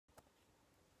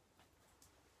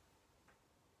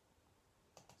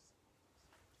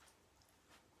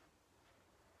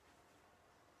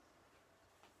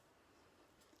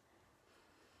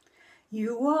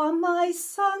You are my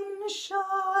sunshine,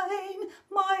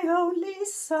 my only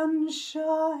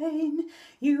sunshine.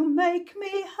 You make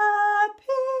me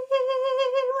happy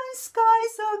when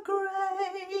skies are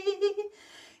grey.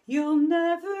 You'll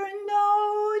never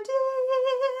know,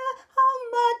 dear, how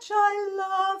much I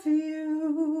love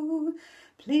you.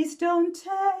 Please don't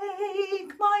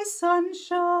take my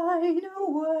sunshine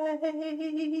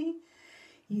away.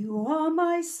 You are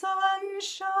my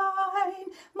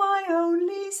sunshine, my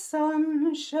only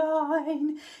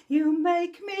sunshine. You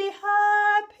make me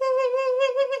happy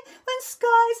when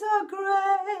skies are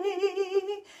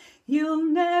grey. You'll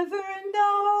never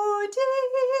know,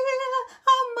 dear,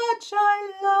 how much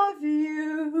I love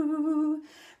you.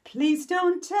 Please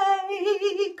don't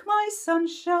take my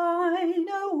sunshine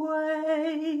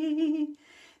away.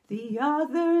 The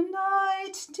other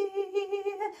night,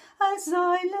 dear, as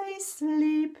I lay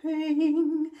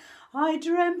sleeping, I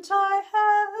dreamt I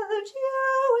held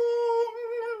you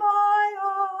in my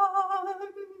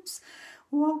arms.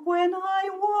 Well, when I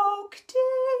woke,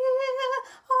 dear,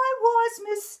 I was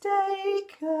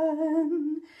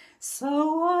mistaken.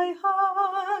 So I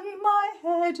hung my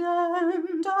head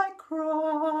and I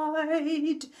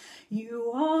cried.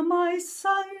 You are my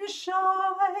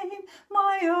sunshine,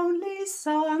 my only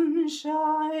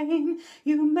sunshine.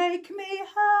 You make me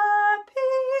happy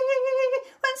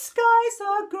when skies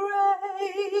are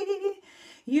grey.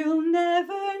 You'll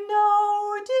never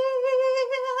know,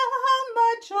 dear, how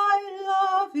much I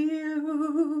love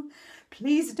you.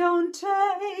 Please don't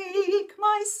take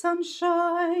my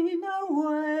sunshine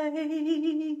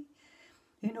away.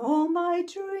 In all my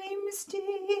dreams,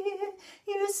 dear,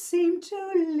 you seem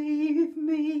to leave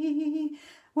me.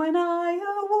 When I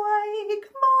awake,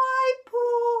 my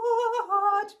poor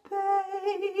heart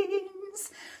pains.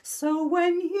 So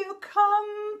when you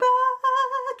come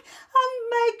back and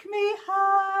make me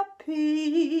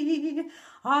happy,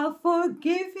 I'll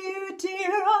forgive you,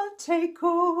 dear, I'll take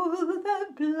all the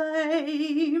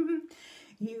blame.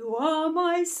 You are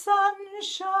my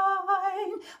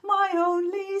sunshine, my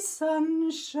only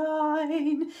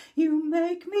sunshine. You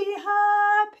make me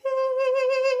happy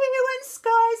when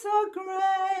skies are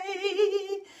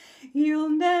grey. You'll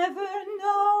never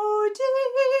know,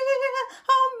 dear,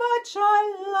 how much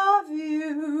I love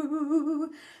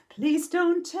you. Please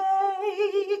don't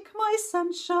take my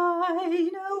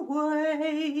sunshine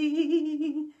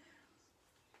away.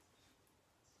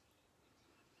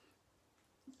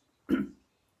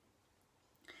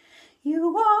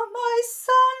 You are my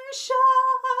sunshine,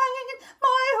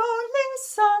 my only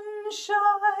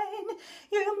sunshine.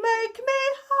 You make me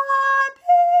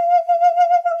happy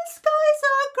when skies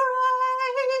are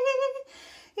grey.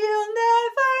 You'll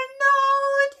never know,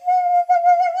 dear,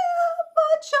 how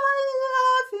much I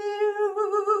love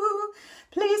you.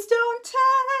 Please don't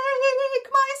take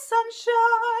my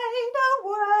sunshine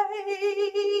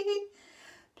away.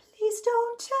 Please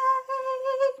don't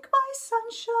take my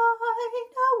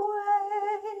sunshine away.